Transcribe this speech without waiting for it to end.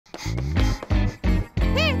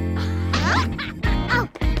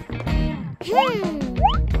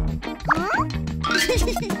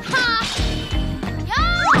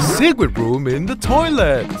secret room in the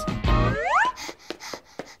toilet.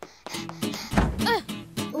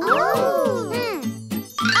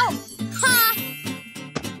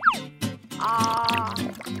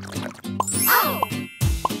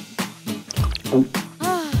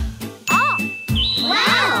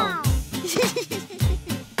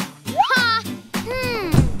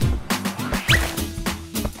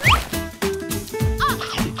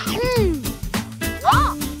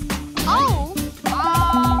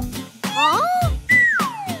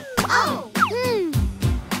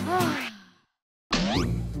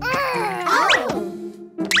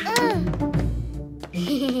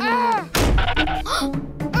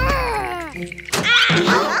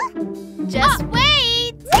 Just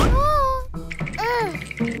wait!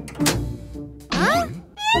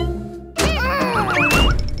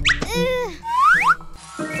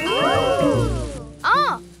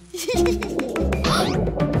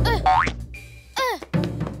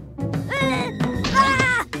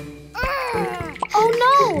 Oh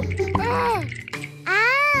no!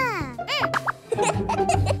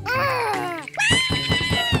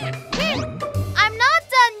 I'm not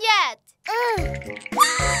done yet!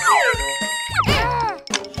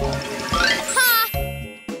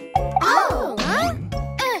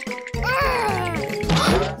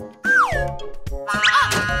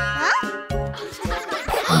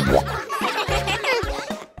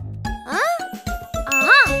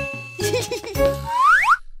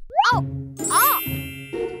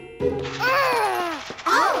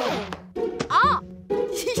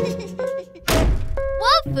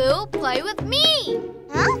 Wolfoo, play with me!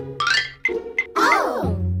 Huh?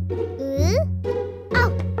 Oh! Oh! Huh?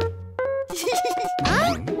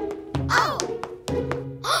 Oh!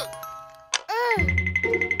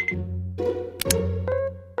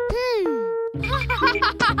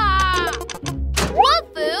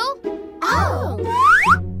 Wolfoo! Oh!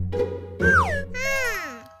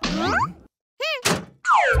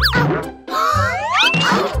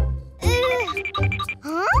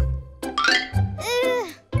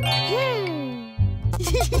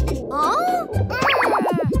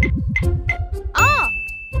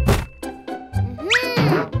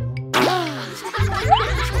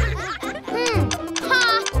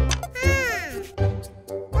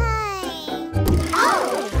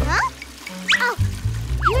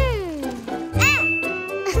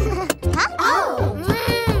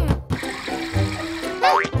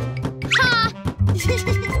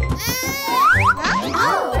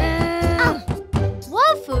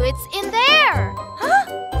 Wolfoo, it's in there!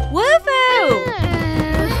 Wolfoo!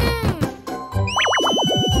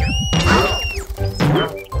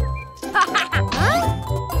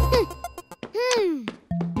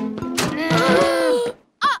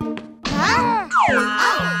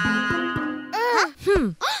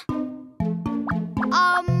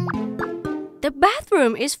 The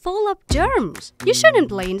bathroom is full of germs. You shouldn't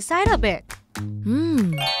play inside of it.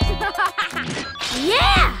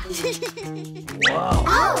 Yeah!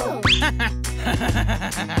 Wow.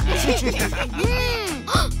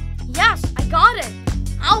 Yes, I got it.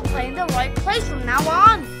 I'll play in the right place from now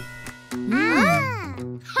on.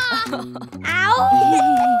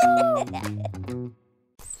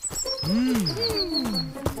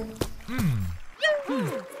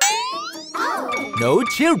 No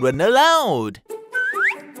children allowed.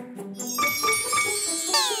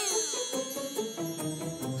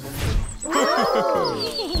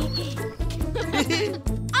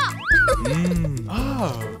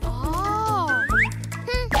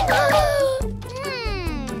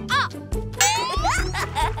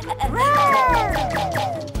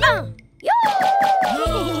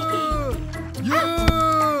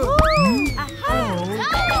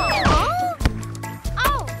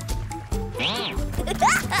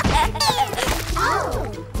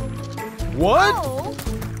 What?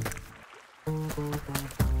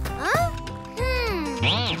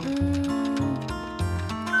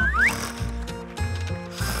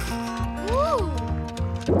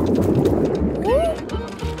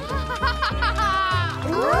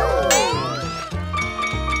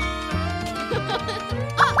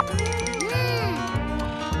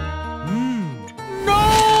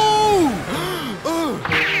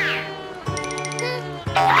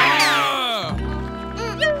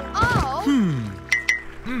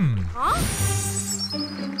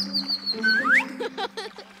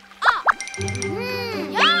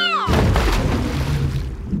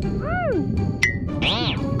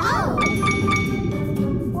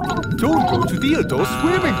 Don't go to the adult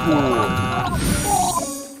swimming pool.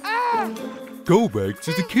 Go back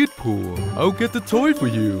to the kid pool. I'll get the toy for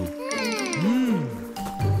you.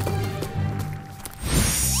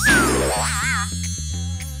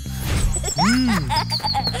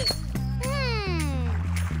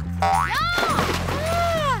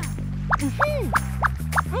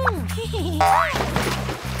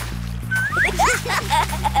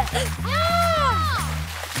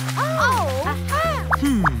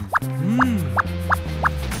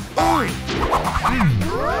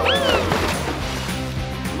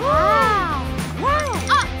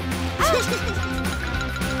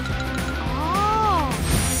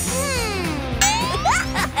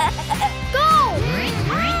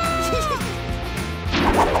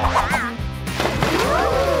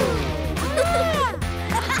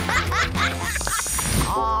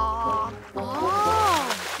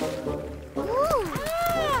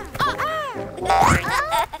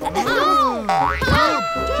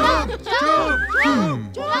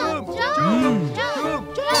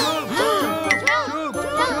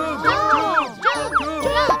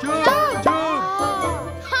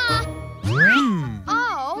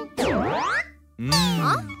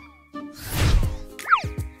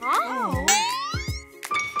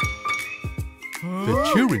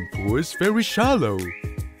 The cheering pool is very shallow.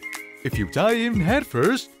 If you dive in head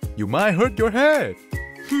first, you might hurt your head.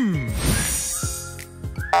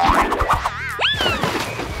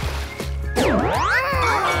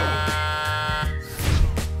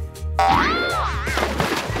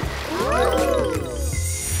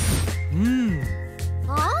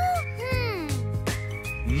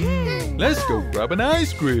 Let's go grab an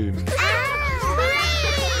ice cream.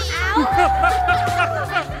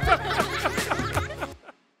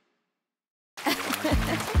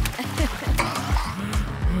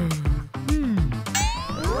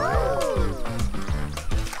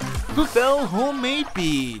 Bell Homemade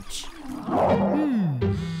Beach.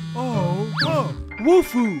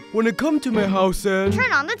 Wolfoo, wanna come to my house and...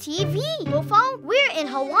 Turn on the TV. Wolfoo, we're in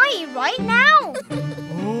Hawaii right now.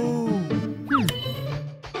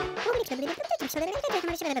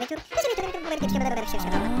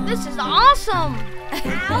 This is awesome.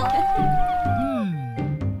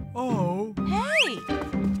 Hey!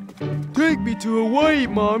 Take me to Hawaii,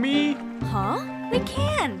 Mommy. Huh? We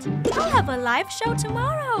can't. I'll have a live show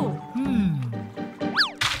tomorrow.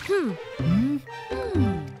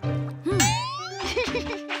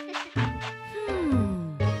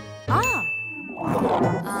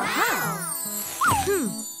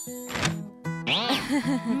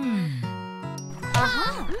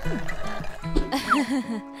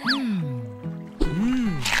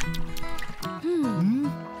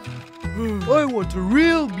 I want a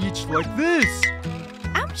real beach like this.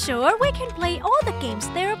 I'm sure we can play all the games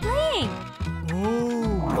they're playing.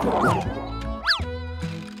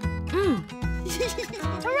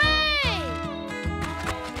 Hooray!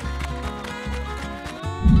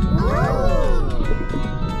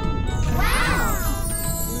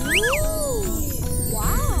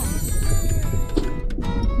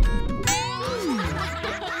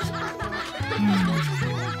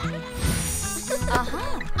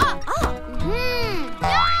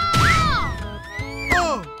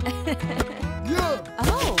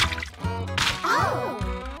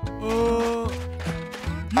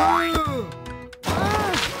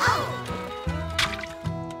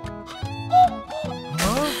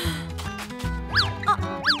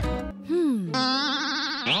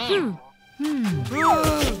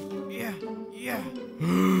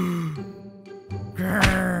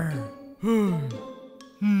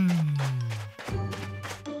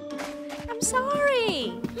 I'm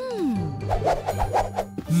sorry.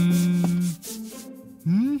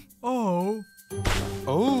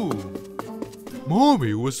 Oh,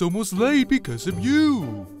 Mommy was almost late because of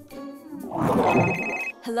you.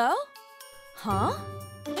 Hello? Huh?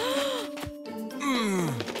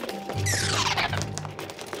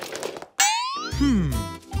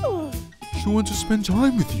 She wants to spend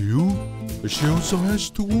time with you, but she also has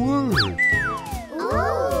to work.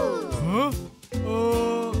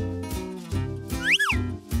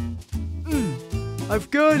 I've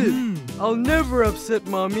got it. I'll never upset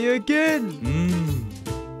Mommy again.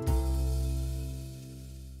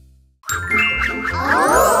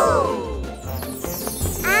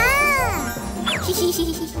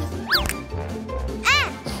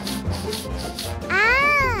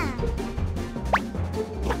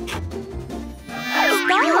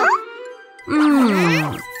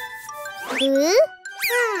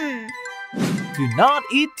 Do not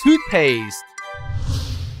eat toothpaste.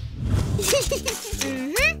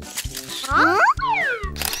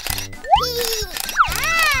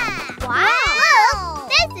 Wow!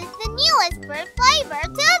 This is the newest fruit flavor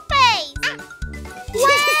toothpaste!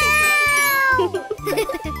 Oh!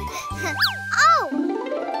 Yeah!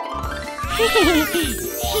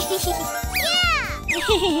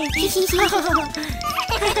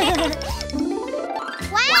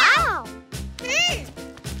 Wow!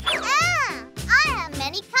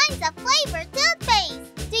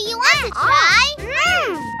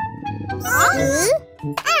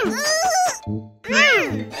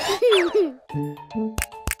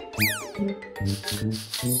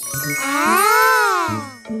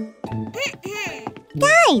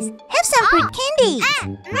 Guys, have some fruit candy.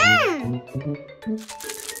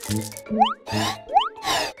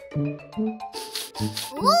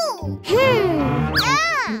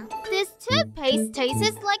 This toothpaste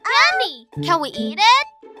tastes like candy. Can we eat it?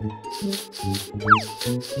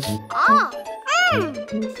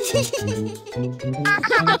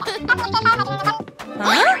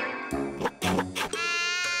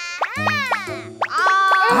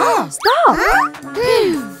 Stop!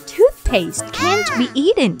 Toothpaste can't be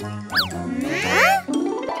eaten.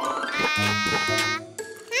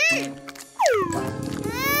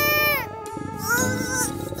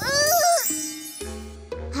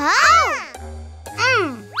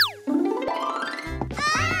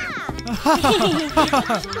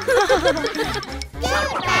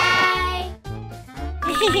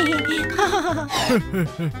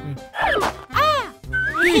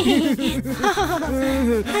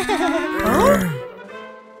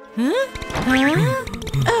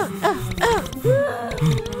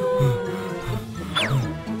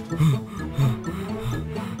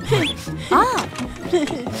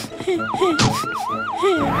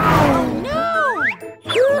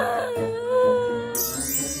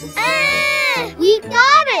 We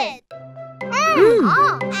got it!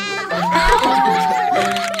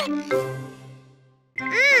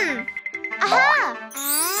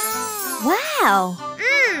 Wow.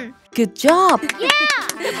 Good job. Yeah!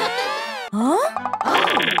 Huh?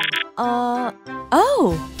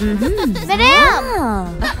 Oh.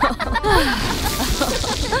 Madame!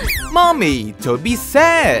 Mommy, don't be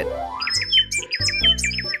sad.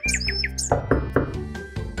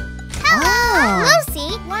 Lucy!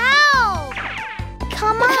 Wow!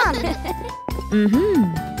 Come on!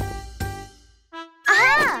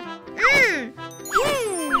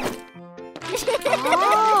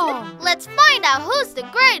 Let's find out who's the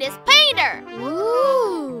greatest painter!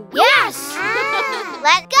 Ooh! Yes!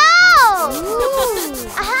 Let's go!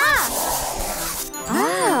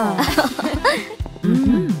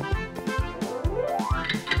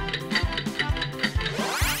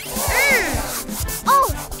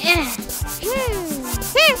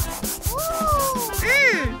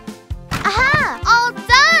 All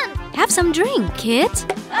done! Have some drink, kid.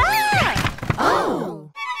 Huh?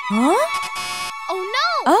 Oh no!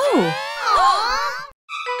 Oh.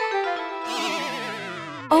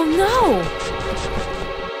 Oh no.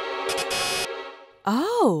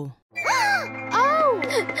 Oh. Oh!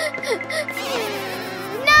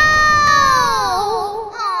 No!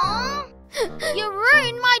 Aw. You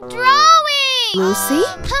ruined my drawing! Lucy?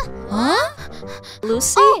 Huh?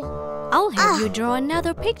 Lucy, I'll help you draw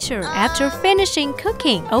another picture after finishing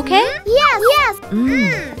cooking, okay? Yes! Yes!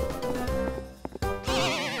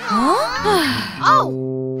 Huh?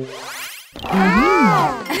 Oh!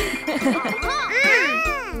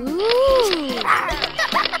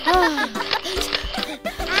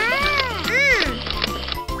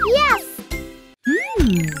 Yes!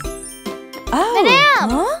 Oh. Madame!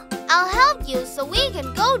 Huh? I'll help you so we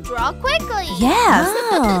can go draw quickly. Yes.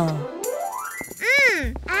 Oh.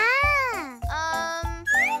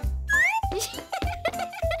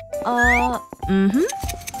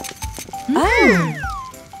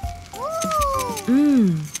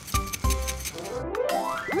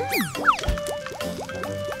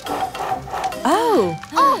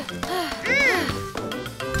 Oh.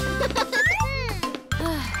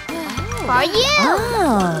 For you.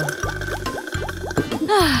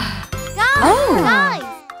 Guys.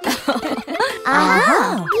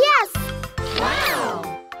 Yes. Wow.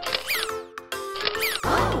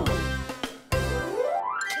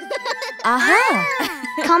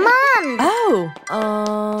 Come on.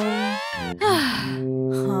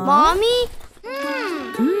 Mommy.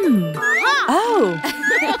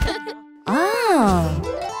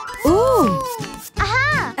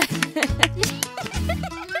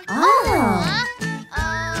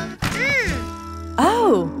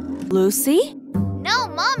 Lucy? No,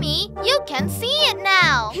 Mommy. You can see it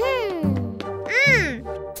now.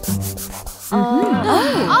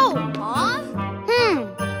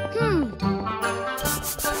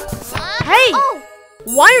 Hey!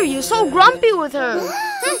 Why are you so grumpy with her?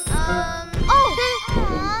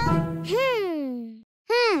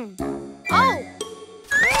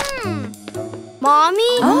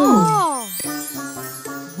 Mommy? Oh.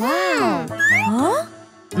 Wow. Huh?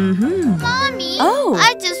 Mommy, Oh.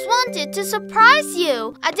 I just wanted to surprise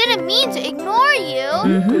you. I didn't mean to ignore you.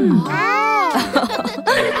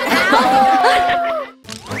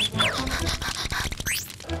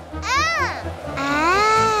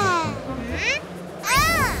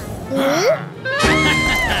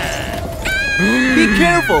 Be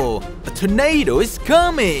careful! A tornado is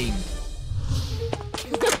coming!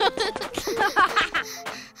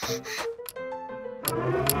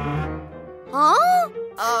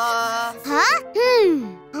 Huh?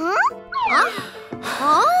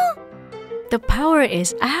 Huh? The power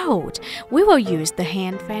is out. We will use the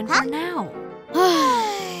hand fan for now.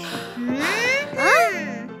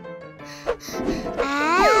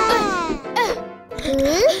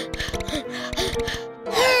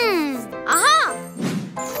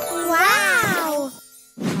 Wow!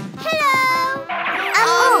 Hello!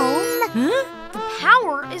 The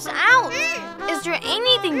power is out. Is there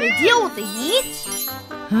anything to deal with the heat?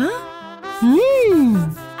 Huh?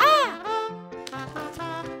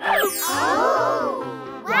 Oh!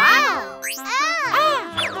 Wow!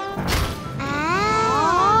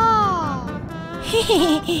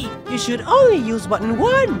 You should only use button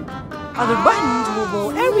 1. Other buttons will blow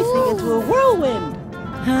everything into a whirlwind.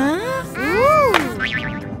 Huh?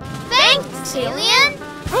 Thanks, alien!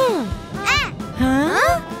 Huh?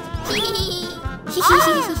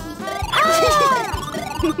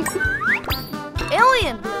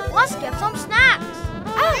 Alien, let's get some snacks.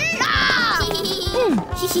 Huh?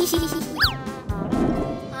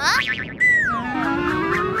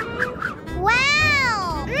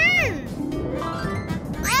 Wow!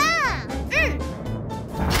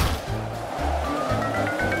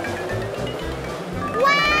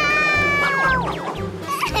 Wow!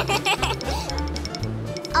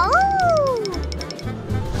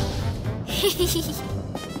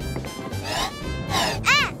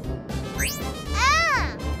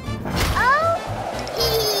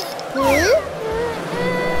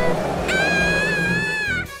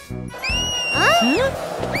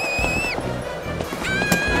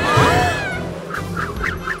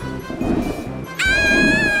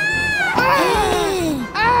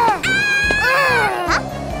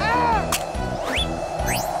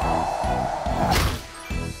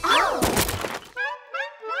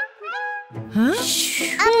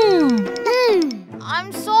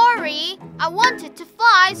 I'm sorry. I wanted to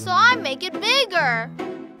fly, so I make it bigger.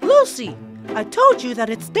 Lucy, I told you that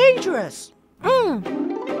it's dangerous. Huh?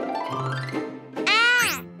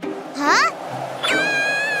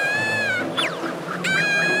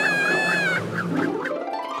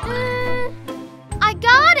 I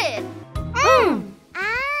got it.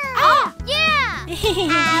 Yeah.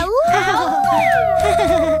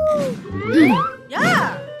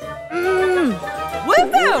 Yeah!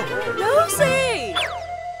 Wolfoo! Lucy!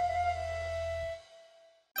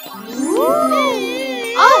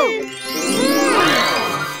 Oh.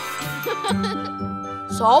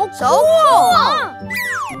 So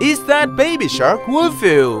Cool. Is that baby shark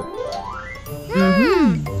Wolfoo?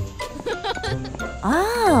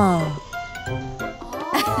 Oh.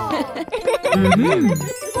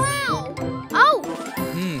 Wow. Oh.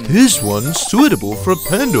 This one's suitable for a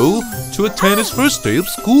panda to attend his first day of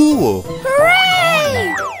school.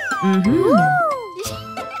 Hooray!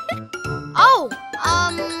 Oh.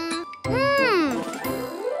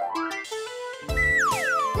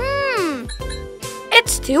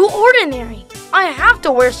 It's too ordinary. I have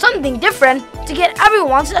to wear something different to get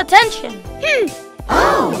everyone's attention.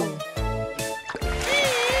 Oh.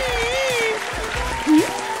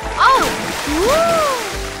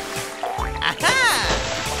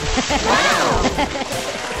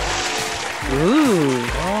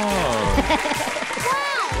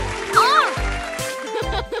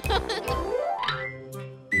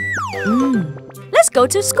 Let's go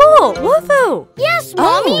to school. Wolfoo! Yes,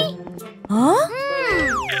 Mommy. Huh?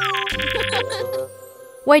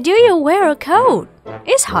 Why do you wear a coat?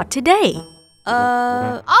 It's hot today.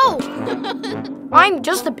 Oh. I'm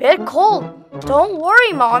just a bit cold. Don't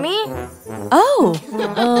worry, Mommy. Oh.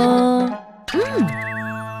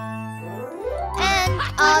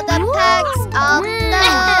 And the pecs of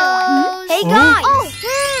those. Hey, guys.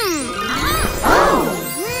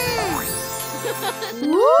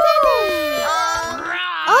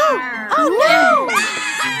 Oh no!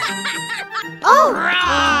 Oh!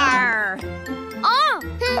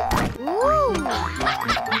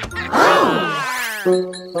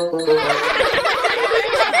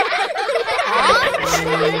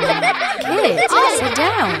 Kids, sit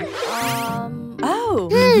down. Oh.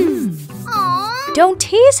 Don't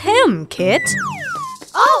tease him, kids.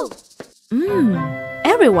 Oh!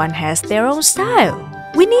 Everyone has their own style.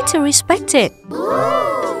 We need to respect it.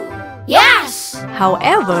 Yes!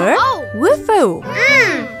 However, Wolfoo,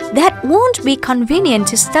 that won't be convenient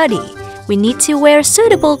to study. We need to wear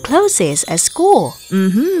suitable clothes at school.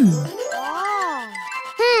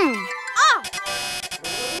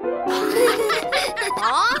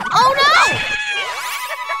 Oh no!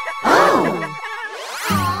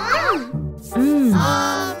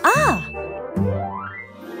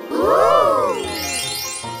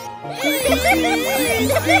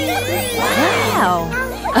 Wow!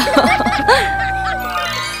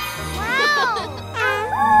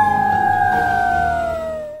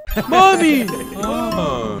 Mommy!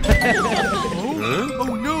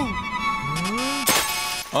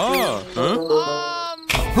 Oh no!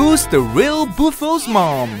 Who's the real Wolfoo's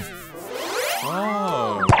mom?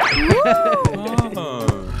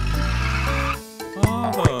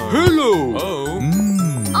 Hello!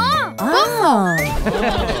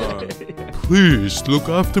 Please look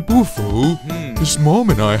after Wolfoo. His mom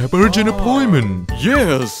and I have urgent appointment.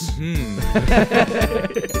 Yes.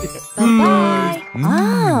 Bye-bye.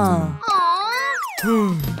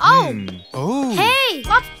 Oh. Hey,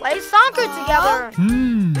 let's play soccer together.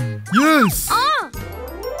 Yes.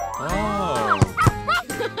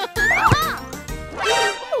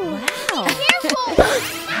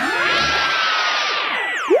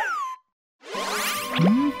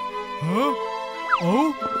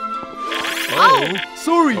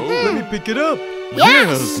 Sorry, let me pick it up.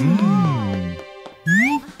 Yes.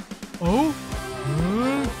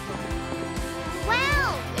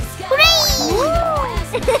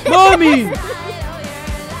 Mommy!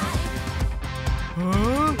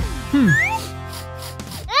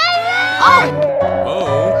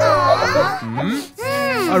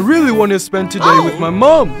 I really want to spend today with my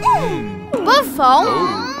mom. Wolfoo?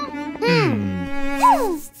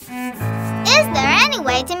 Is there any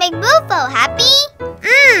way to make Wolfoo happy?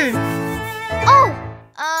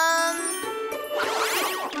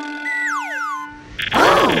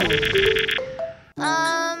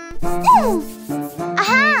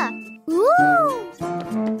 Aha!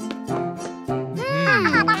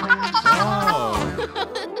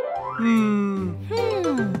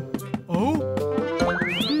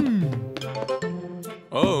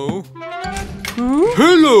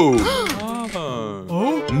 Hello.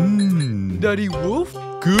 Daddy Wolf?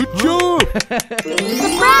 Good job.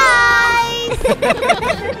 Surprise!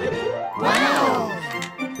 Wow!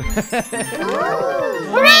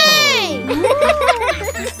 Hooray!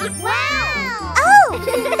 Wow! Oh,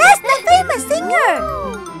 that's the famous singer.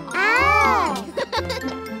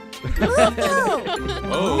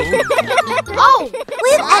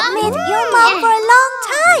 We've admired your mom for a long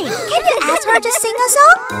time. Can you ask her to sing a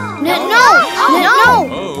song? No.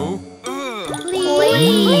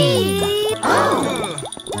 Please.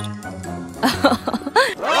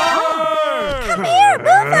 Come here,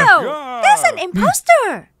 Wolfoo! That's an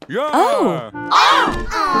imposter!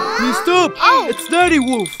 Please stop! It's Daddy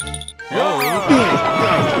Wolf!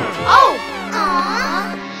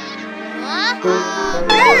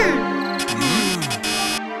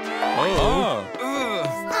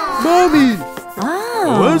 Mommy.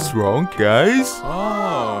 What's wrong, guys?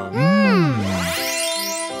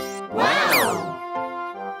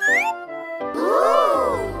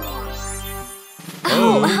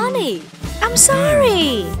 Oh, honey, I'm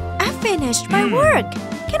sorry. I finished my work.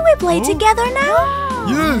 Can we play together now?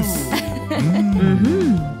 Yes.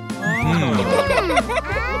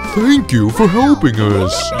 Thank you for helping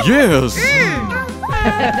us. Yes.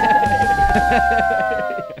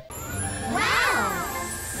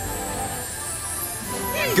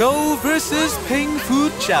 Go versus Pink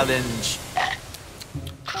Food Challenge.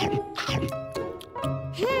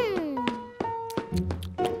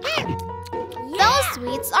 Those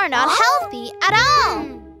sweets are not healthy at all.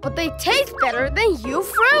 But they taste better than you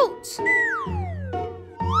fruits.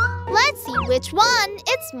 Let's see which one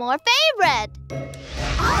is more favorite.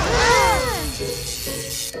 Aha!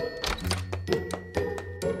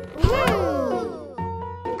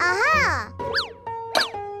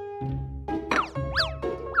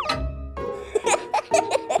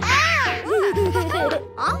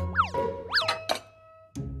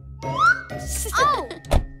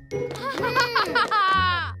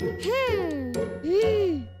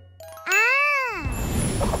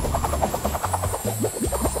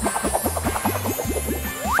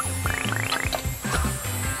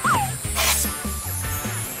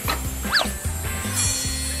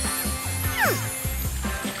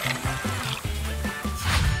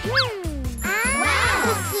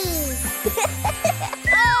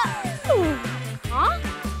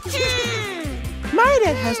 My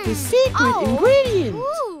dad has the secret ingredient.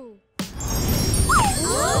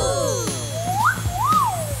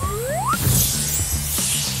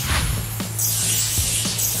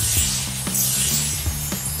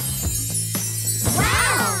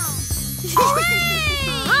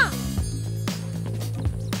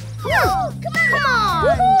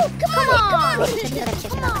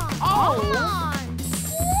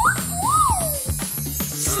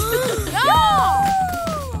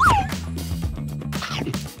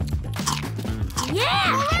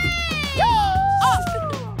 Yeah!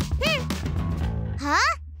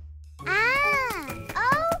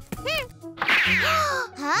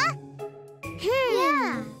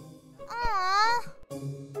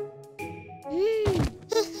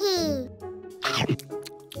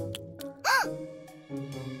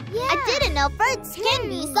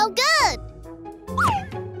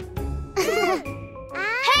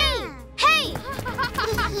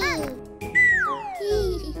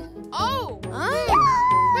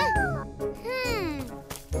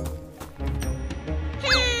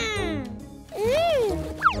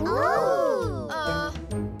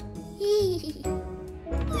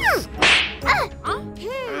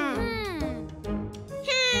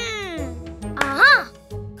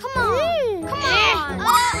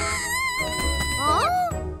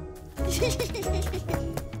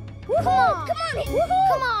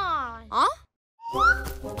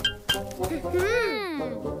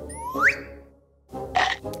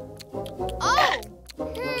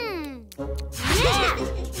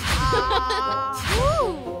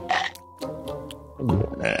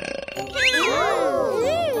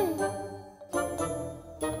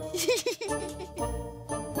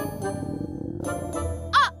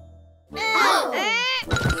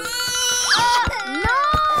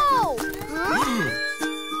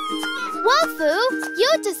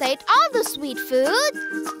 almost ate all the sweet food.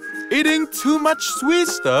 Eating too much sweet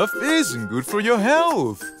stuff isn't good for your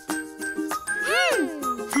health.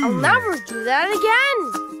 I'll never do that again.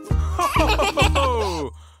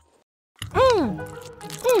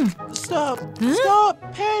 Stop! Stop!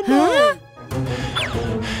 Panda!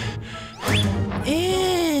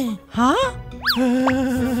 Huh?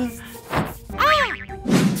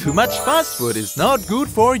 Too much fast food is not good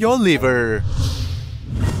for your liver.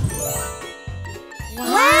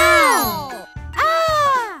 Wow!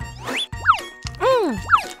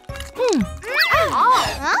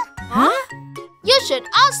 Huh? You should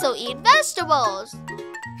also eat vegetables.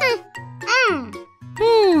 Hey.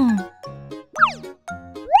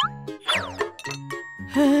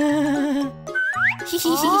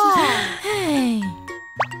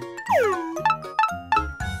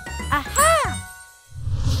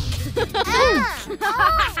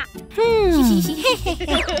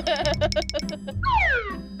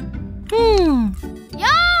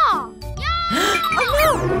 Yeah!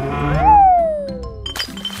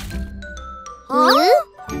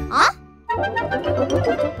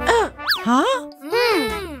 Huh?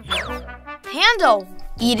 Panda,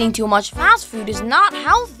 eating too much fast food is not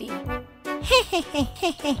healthy.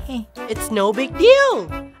 It's no big deal.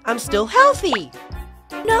 I'm still healthy.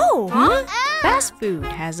 No, fast food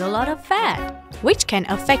has a lot of fat, which can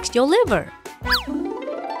affect your liver.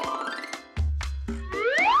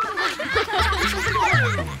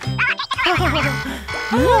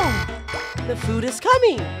 The food is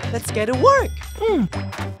coming. Let's get to work. Huh?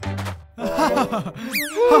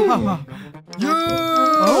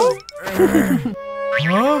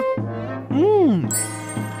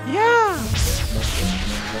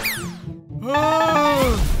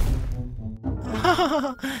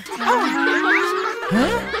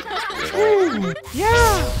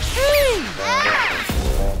 Yeah.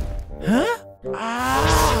 Yeah.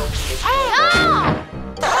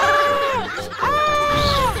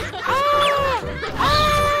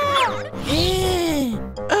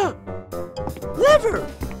 Liver,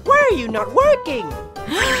 why are you not working?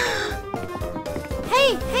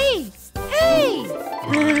 Hey, hey, hey!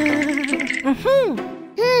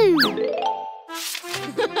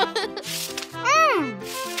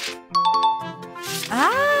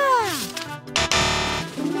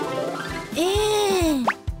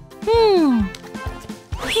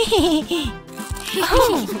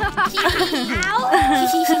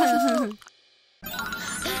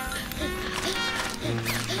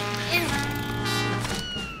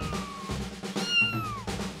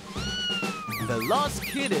 The Lost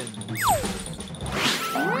Kitten.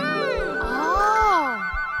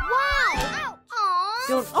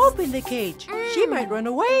 Don't open the cage. She might run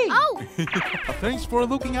away. Thanks for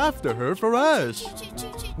looking after her for us.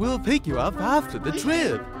 We'll pick you up after the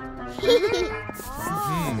trip.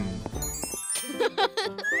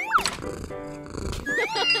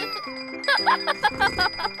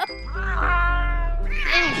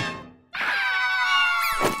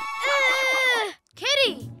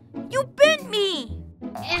 Kitty, you bit me.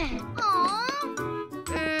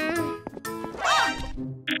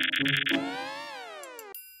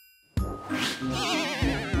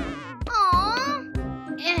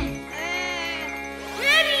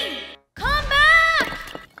 Kitty, come back.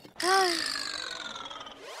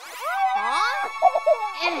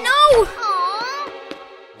 No.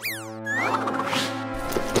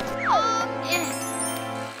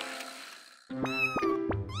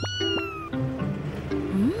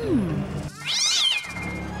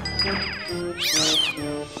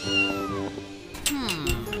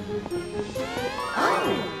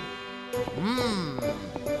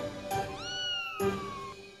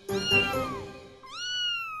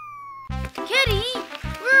 Kitty,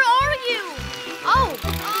 where are you?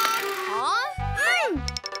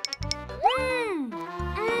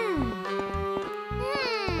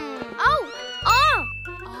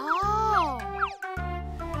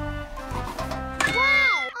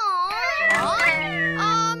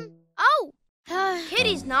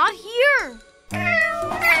 Kitty's not here.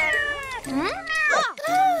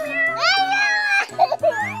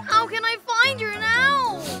 How can I find her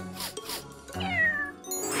now?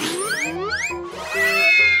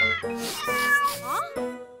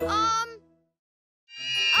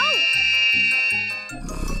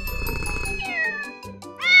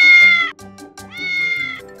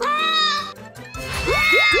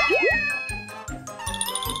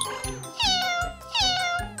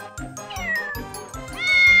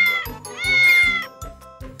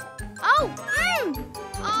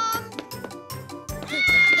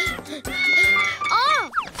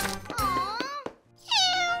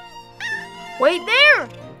 Wait there!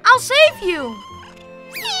 I'll save you!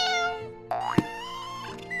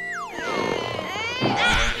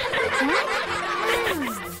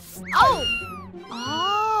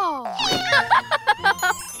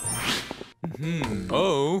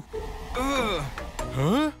 Oh.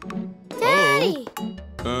 Huh? Daddy!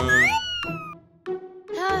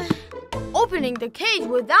 Opening the cage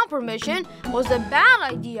without permission was a bad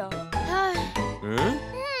idea.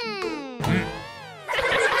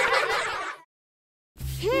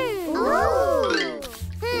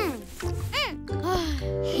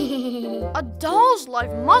 A doll's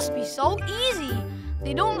life must be so easy.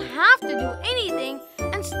 They don't have to do anything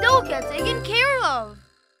and still get taken care of.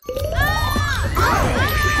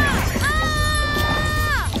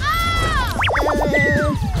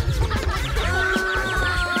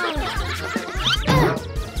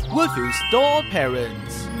 Wolfoo's doll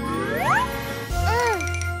parents.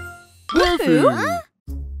 Wolfoo?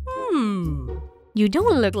 You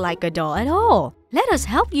don't look like a doll at all. Let us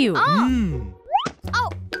help you.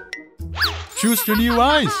 Choose your new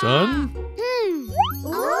eyes, son.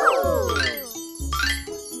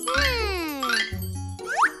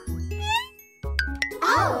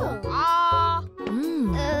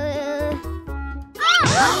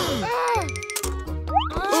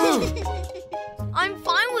 I'm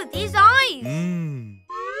fine with these eyes.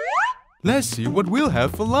 Let's see what we'll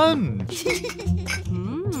have for lunch.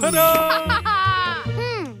 Ta-da!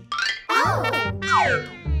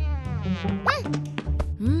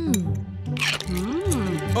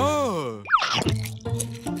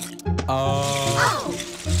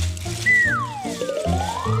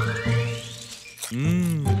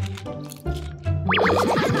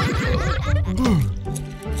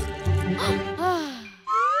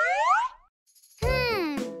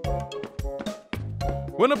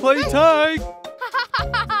 Wanna play tag?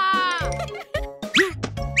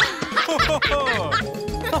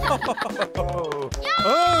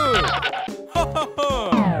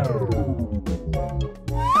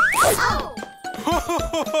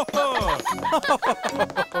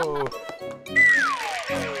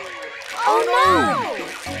 Oh no!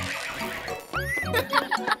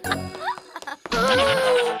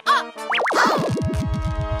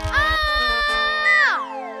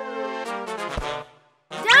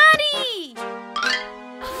 Daddy!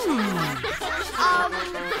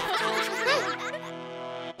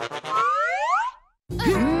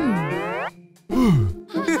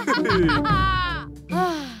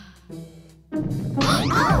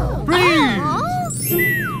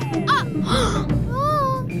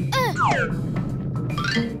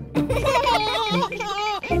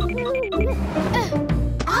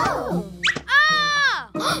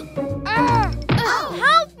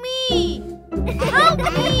 Help me! Help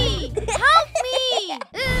me! Help me!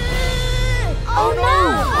 Oh no!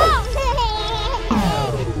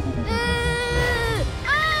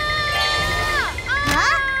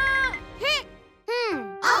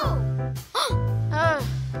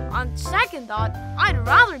 On second thought, I'd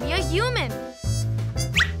rather be a human.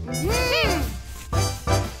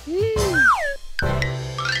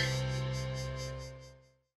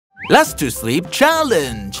 Last to sleep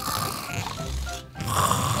challenge.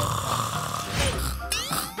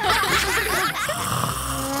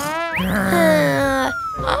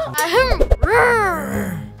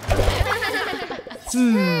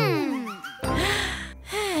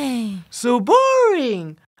 So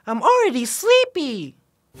boring. I'm already sleepy.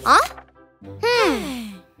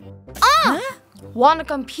 Wanna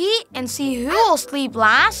compete and see who will sleep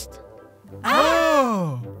last?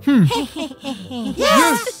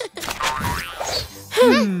 Yes.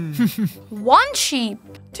 One sheep,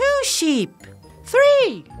 2 sheep.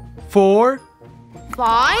 3. 4.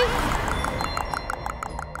 5,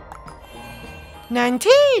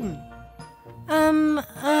 19.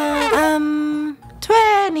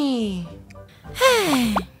 20.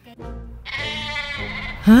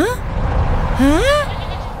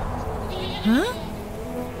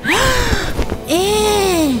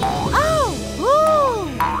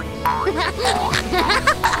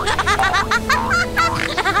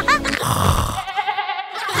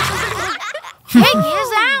 Piggy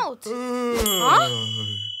is out.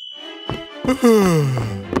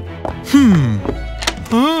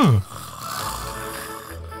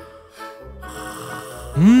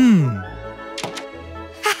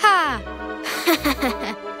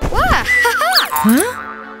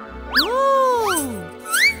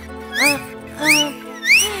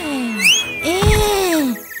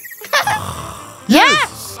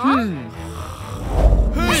 Yes.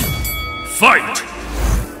 Fight!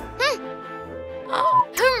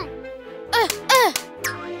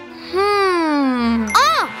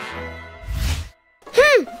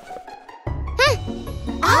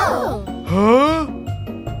 Huh?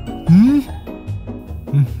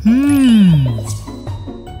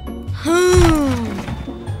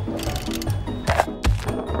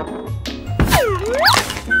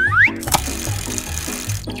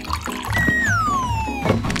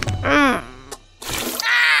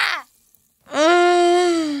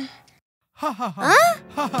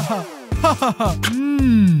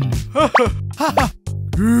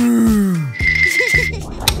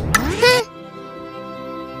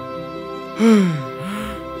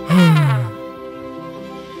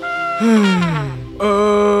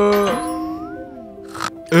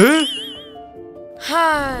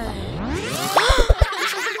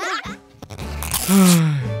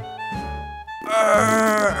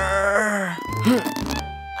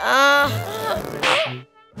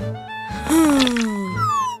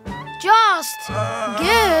 Just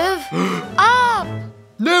give up.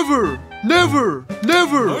 Never, never,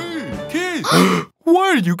 never. Hey, kids.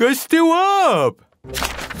 Why are you guys still up?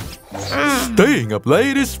 Staying up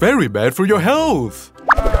late is very bad for your health.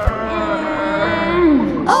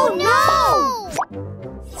 Oh no!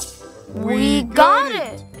 We got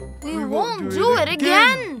it. We won't do it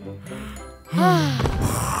again. Huh?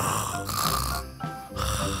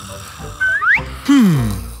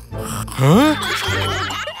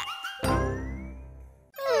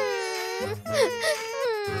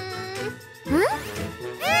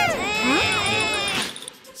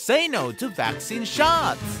 Say no to vaccine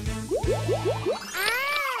shots.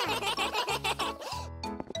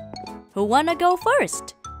 Who wanna go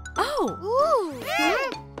first? Oh.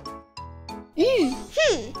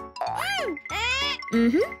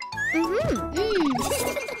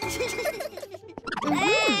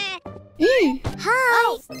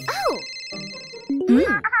 Hi.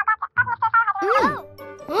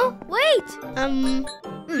 Huh? Wait.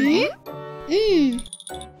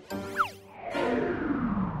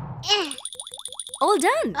 All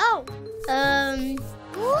done. Oh.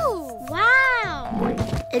 Ooh, wow.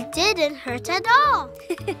 It didn't hurt at all.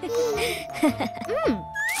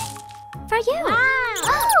 For you. Wow.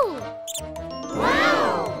 Oh.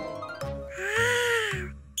 Wow.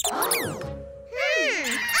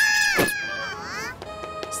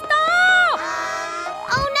 Stop!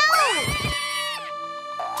 Oh no!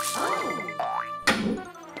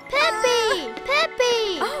 Peppy! Peppy!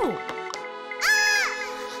 Oh.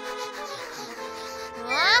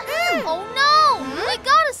 Oh no! We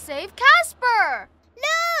gotta save Casper.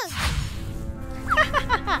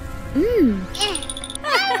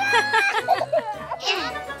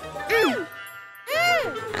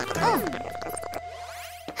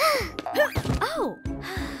 Oh.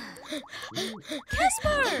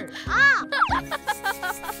 Casper.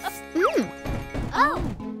 Oh.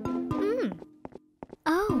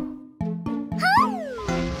 Oh.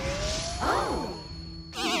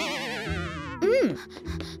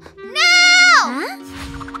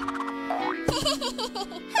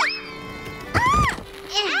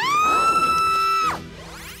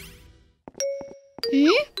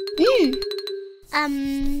 Kids!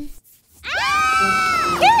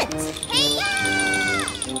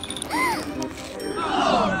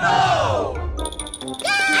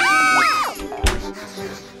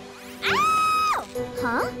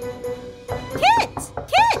 Huh? Kids!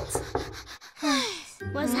 Kids!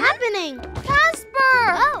 What's happening? Casper!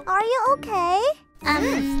 Oh. Are you okay?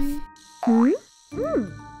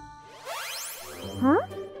 Huh?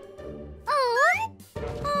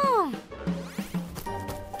 Oh.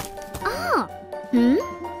 Oh.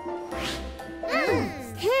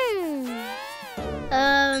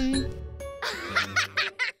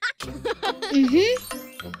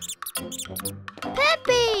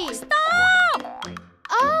 Peppy! Stop!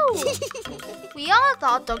 Oh! We all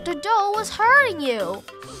thought Dr. Joe was hurting you.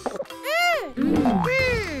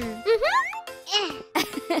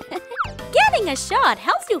 Getting a shot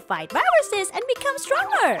helps you fight viruses and become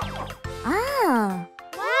stronger. Ah.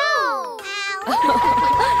 Wow!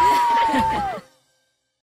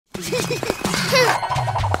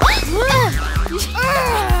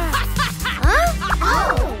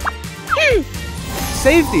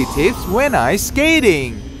 Safety tips when ice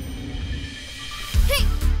skating.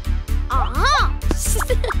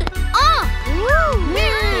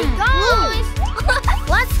 Here he goes!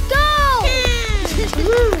 Let's go!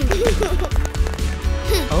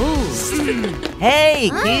 Hey,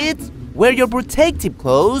 kids, wear your protective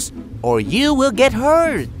clothes or you will get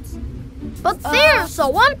hurt. But they're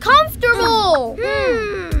so uncomfortable!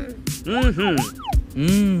 Awesome!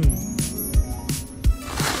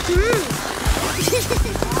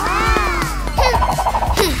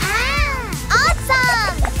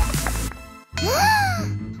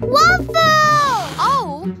 Wolfoo!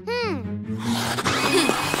 Oh!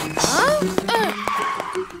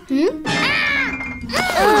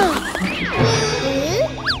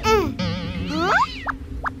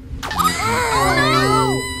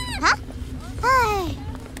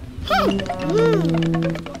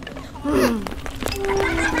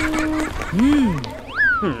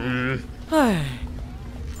 Do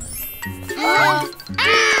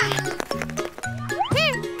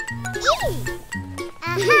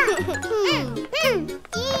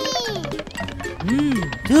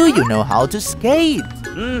you know how to skate?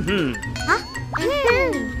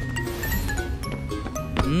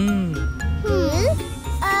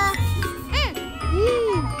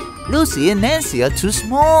 Lucy and Nancy are too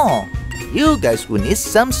small. You guys will need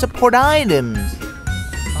some support items.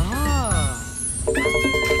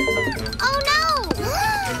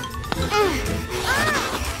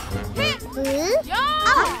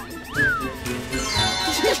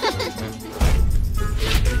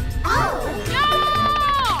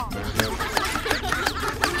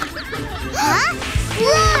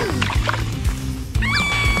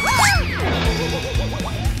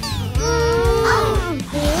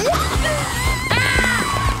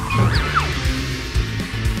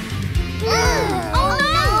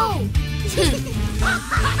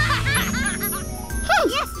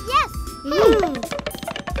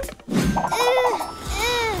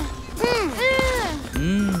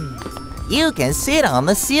 You can sit on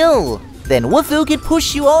the sill. Then Wolfoo can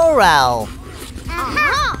push you all around.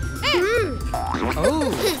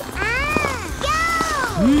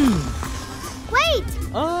 Wait!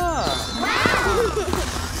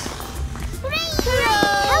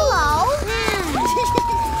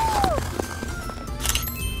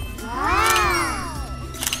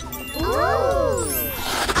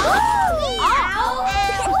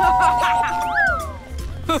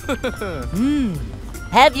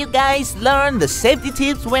 Have you guys learned the safety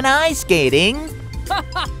tips when ice skating?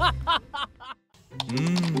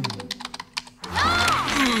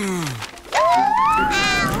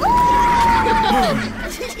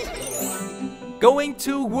 Going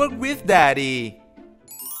to work with Daddy.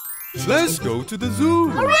 Let's go to the zoo.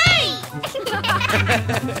 Hooray!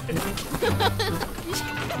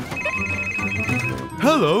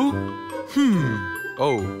 Hello.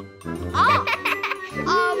 Oh.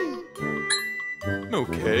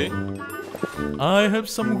 Okay. I have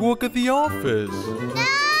some work at the office.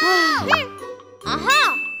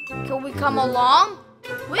 Can we come along?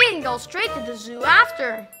 We can go straight to the zoo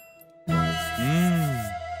after.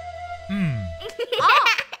 Wow!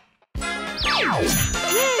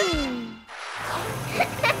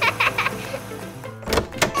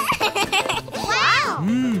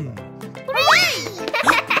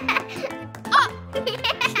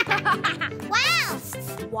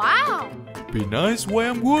 Wow! Be nice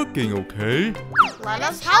while I'm working, okay? Let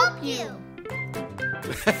us help you.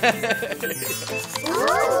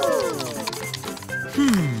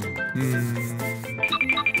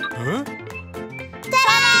 Huh?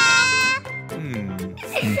 Ta-da!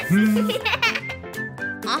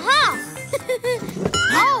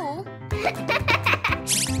 Oh!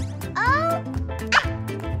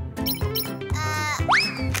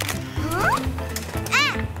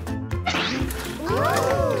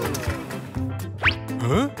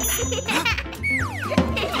 Huh?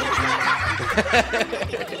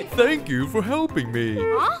 Thank you for helping me.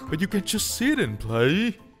 But you can just sit and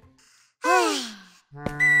play. Huh?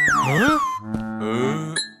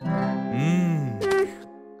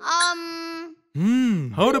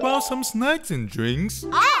 How about some snacks and drinks?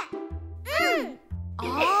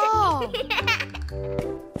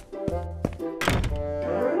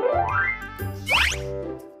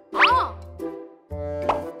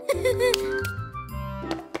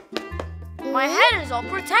 My head is all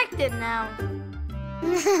protected now.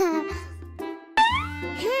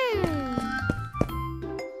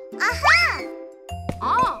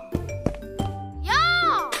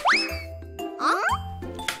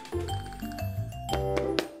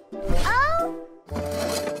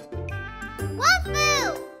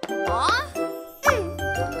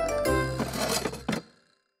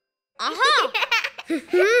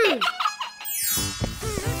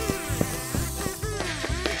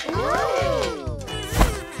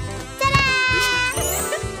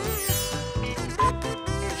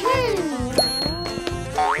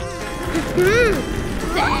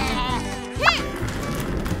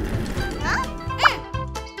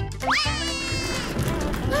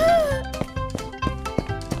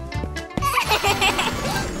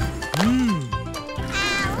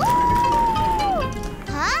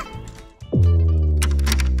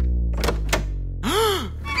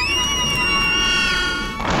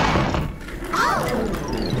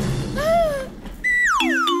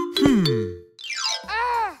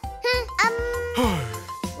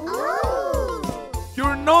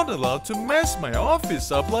 You're not allowed to mess my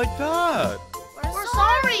office up like that. We're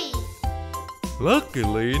sorry.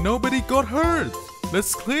 Luckily, nobody got hurt.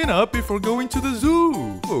 Let's clean up before going to the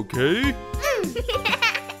zoo, okay?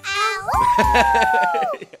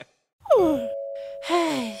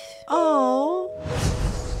 Hey. Oh.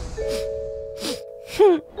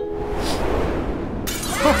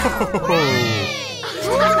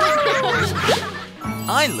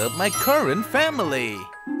 I love my current family.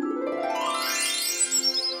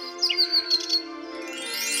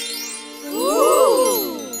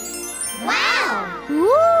 Ooh! Wow!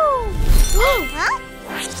 Ooh! Huh?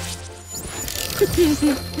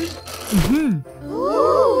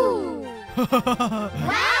 Ooh!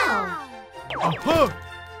 Wow! Aha!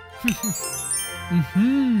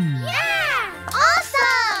 Yeah!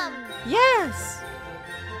 Awesome! Yes.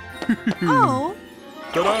 Oh.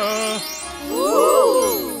 Ta-da!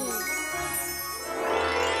 Ooh!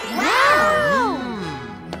 Wow!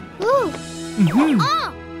 Ooh! Oh!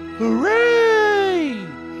 Hooray!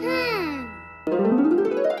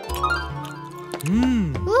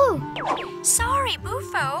 Ooh! Sorry,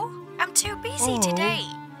 Wolfoo. I'm too busy today.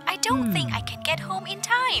 I don't think I can get home in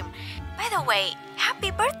time. By the way,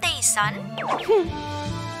 happy birthday, son.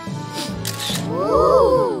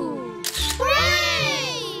 Ooh! Hooray!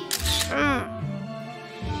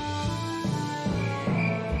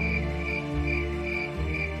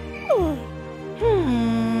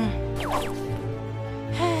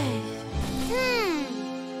 Hey.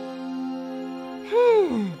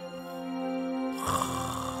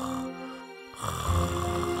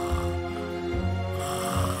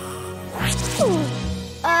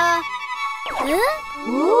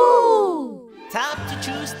 Ooh! Time to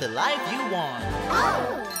choose the life you want.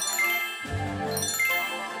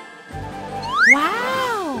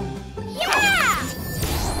 Wow. Yeah!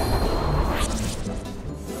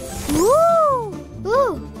 Ooh!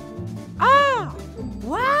 Ooh! Ah.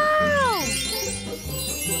 Wow.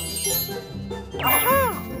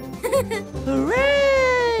 Aha.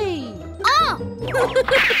 Hooray! Oh!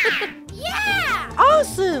 Yeah!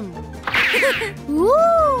 Awesome.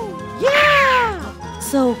 Ooh! Yeah.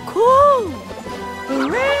 So cool.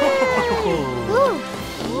 Hooray! Ooh!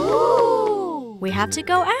 Ooh! We have to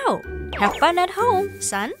go out. Have fun at home,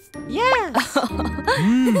 son. Yes.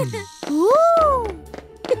 Ooh!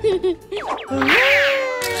 Hooray!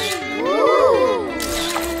 Ooh!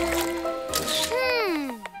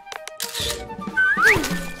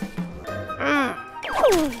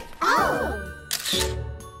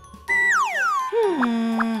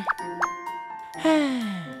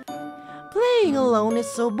 Playing alone is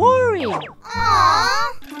so boring.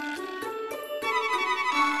 Aww!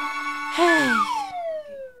 Hey.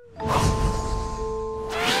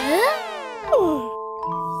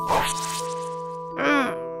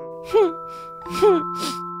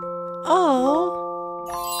 Oh.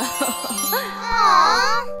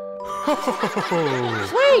 Aww!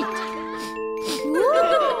 Wait.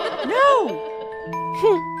 No.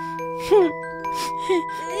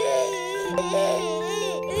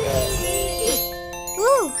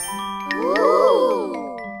 Ooh! Ooh!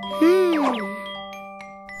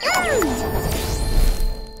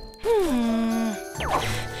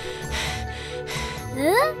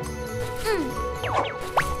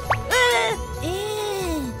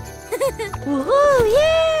 Woohoo!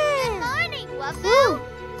 Yeah. Good morning, Wolfoo!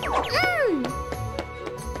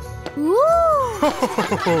 Ooh!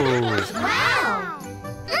 Wow!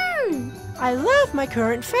 I love my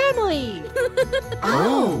current family.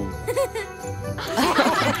 Oh.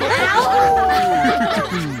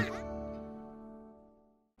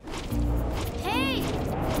 Hey!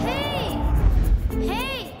 Hey!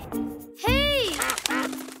 Hey! Hey!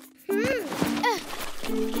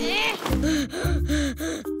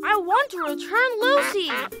 I want to return Lucy.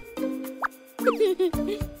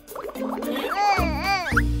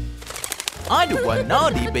 I don't want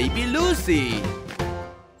naughty baby Lucy.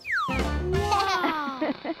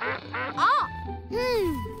 Ah,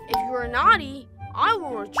 if you are naughty, I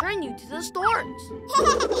will return you to the storks.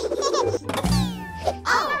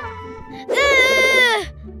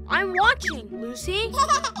 I'm watching, Lucy.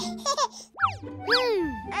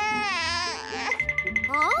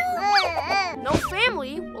 No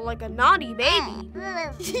family will like a naughty baby.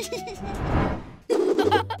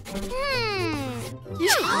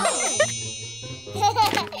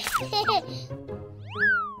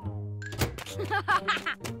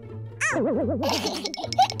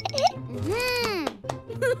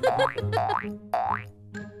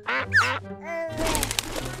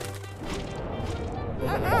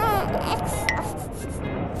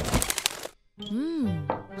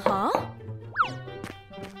 Huh?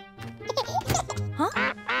 Huh?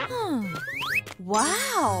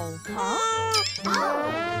 Wow. Huh?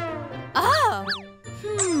 Oh.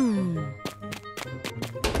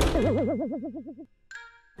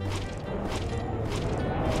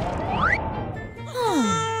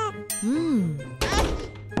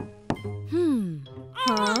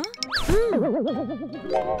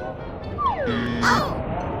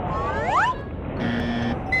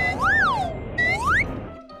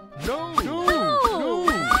 No, no,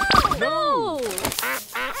 no, no.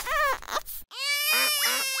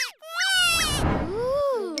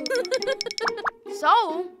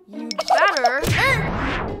 So, you'd better...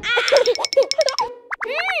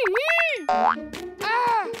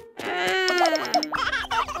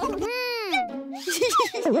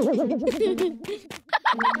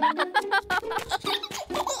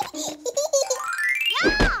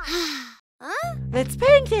 Let's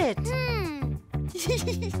paint it.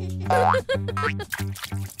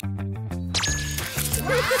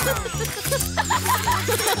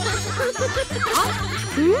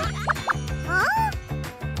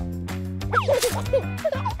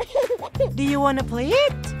 Do you want to play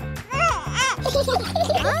it?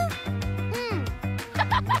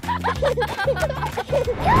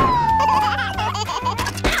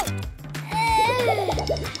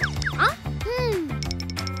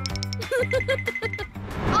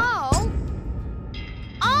 Oh.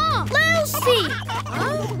 Oh, Lucy!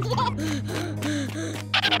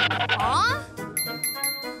 Huh?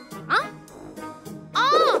 Huh?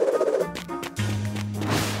 Oh!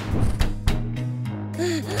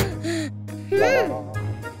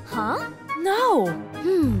 Huh? No.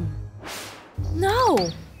 No.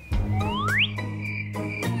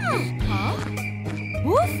 Huh?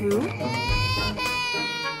 Wolfoo?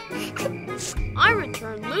 I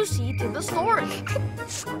returned Lucy to the storage.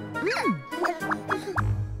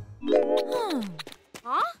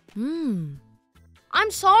 Huh?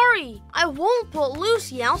 I'm sorry. I won't put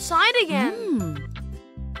Lucy outside again.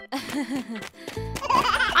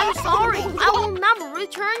 I'm sorry. I will never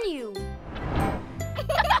return you.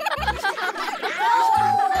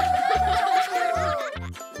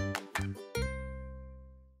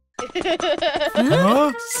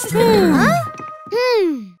 Huh?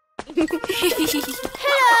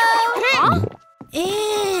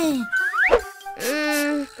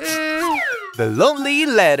 The lonely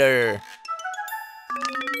letter.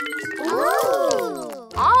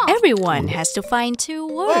 Everyone has to find 2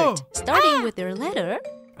 words, starting with their letter.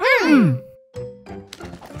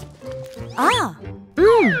 Wow!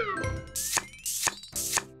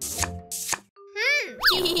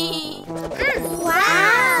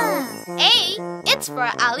 A, it's for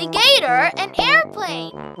alligator and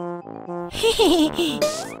airplane.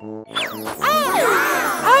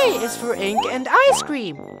 I is for ink and ice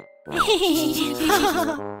cream.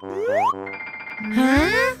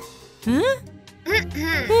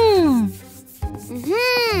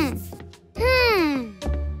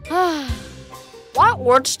 What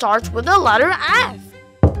word starts with the letter F?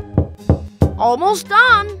 Almost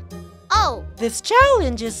done. Oh, This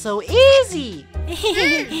challenge is so easy.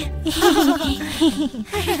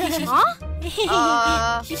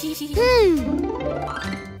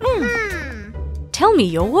 Tell me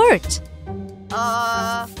your words.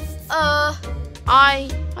 I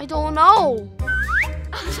don't know.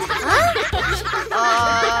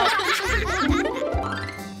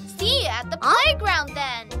 see you at the playground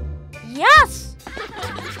then. Yes.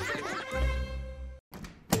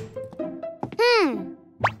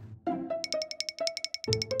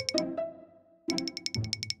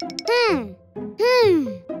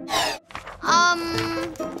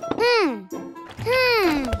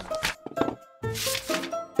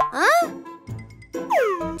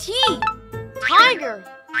 T. Tiger.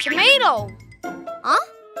 Tomato. Huh?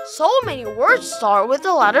 So many words start with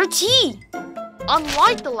the letter T,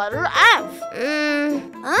 unlike the letter F.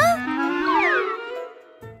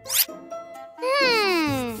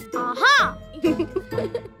 Aha!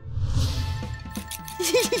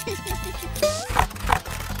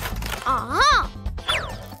 Uh-huh.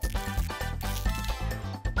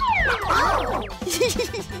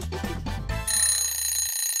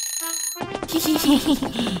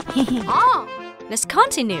 Ah, Let's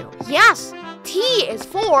continue. yes. T is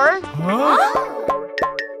for...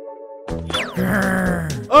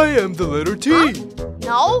 I am the letter T.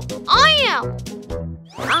 No, I am.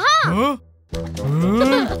 Huh?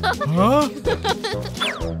 Huh?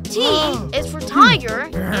 T is for tiger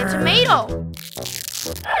and tomato.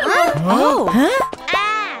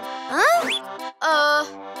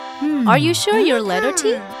 Are you sure your letter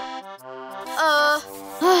T?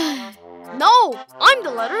 No, I'm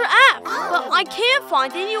the letter F, but I can't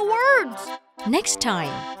find any words. Next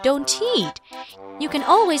time, don't cheat. You can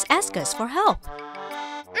always ask us for help.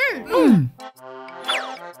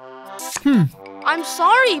 I'm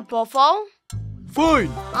sorry, Buffo.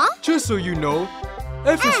 Fine. Just so you know,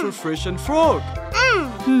 F is for fish and frog.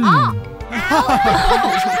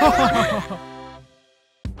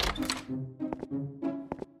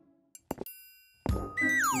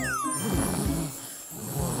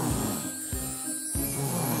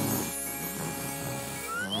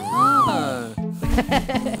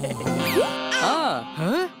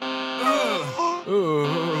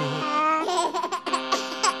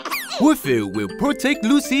 Wolfoo will protect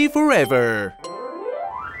Lucy forever.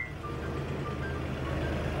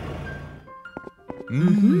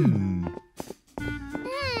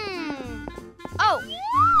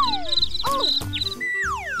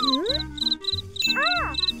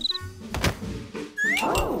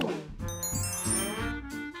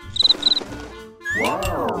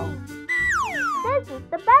 Oh. This is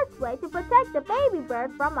the best way to protect the baby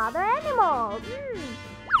bird from other animals.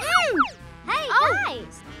 Hey,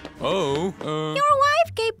 guys! Oh, Your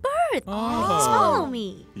wife gave birth. Follow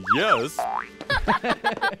me. yes.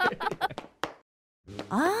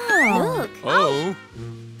 Look. Oh.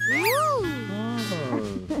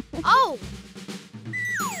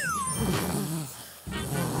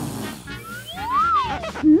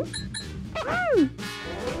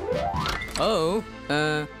 Oh!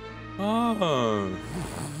 Oh,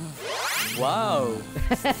 wow.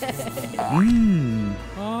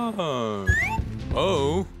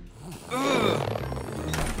 Oh.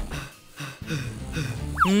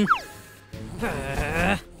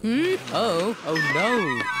 Oh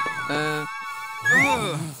no.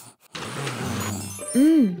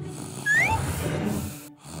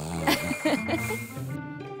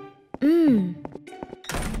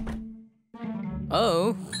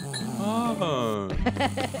 Oh,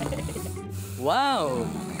 wow.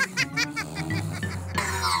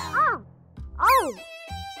 Oh!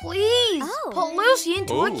 Please, put Lucy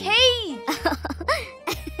into a cage.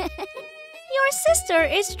 Your sister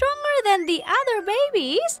is stronger than the other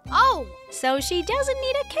babies, Oh! so she doesn't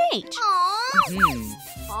need a cage.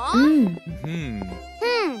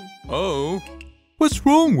 Oh. What's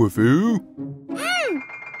wrong with you?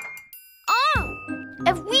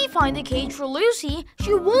 If we find a cage for Lucy,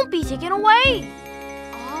 she won't be taken away.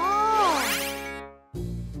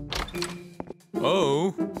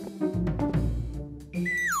 Oh.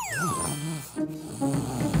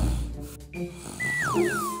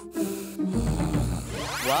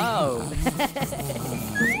 Wow.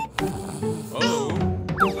 Oh.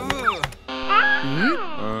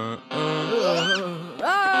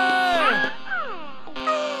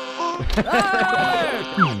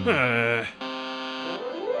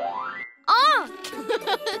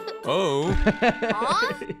 Oh.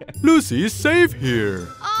 Lucy is safe here.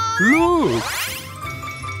 Look.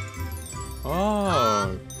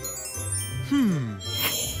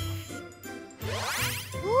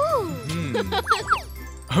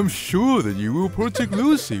 I'm sure that you will protect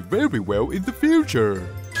Lucy very well in the future.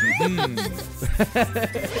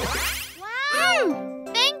 Wow!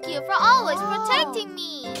 Thank you for always protecting me.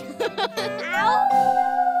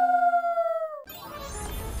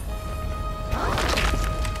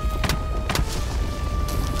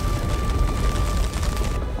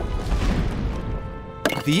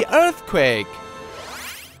 The earthquake.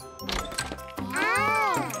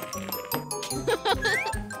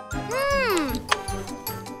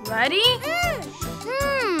 Ready?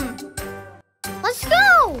 Let's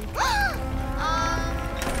go!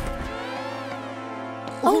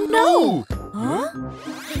 Oh no!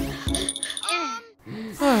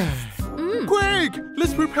 Quick!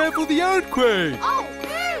 Let's prepare for the earthquake. Oh!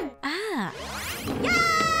 Ah.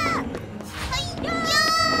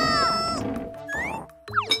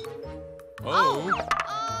 Oh.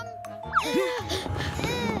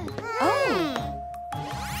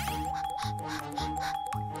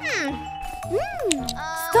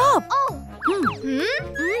 Stop!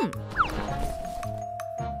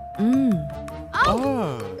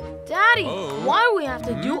 Daddy, why do we have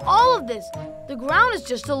to do all of this? The ground is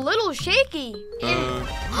just a little shaky.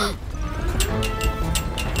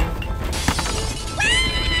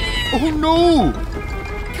 Oh no!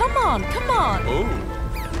 Come on, come on!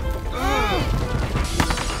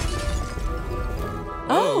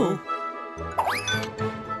 Oh.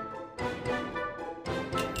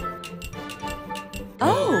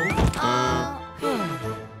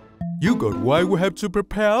 You got why we have to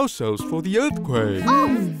prepare ourselves for the earthquake.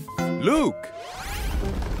 Look.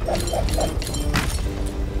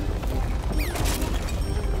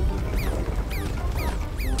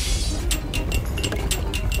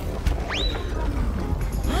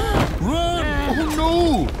 Run! Oh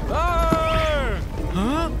no!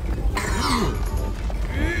 Huh?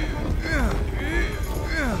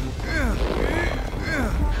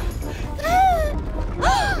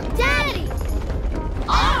 Daddy!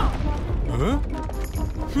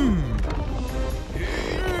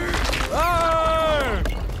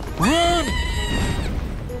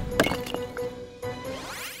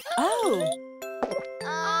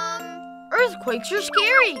 Earthquakes are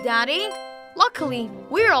scary, Daddy. Luckily,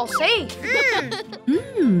 we're all safe.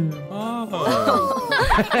 Hmm. Ah.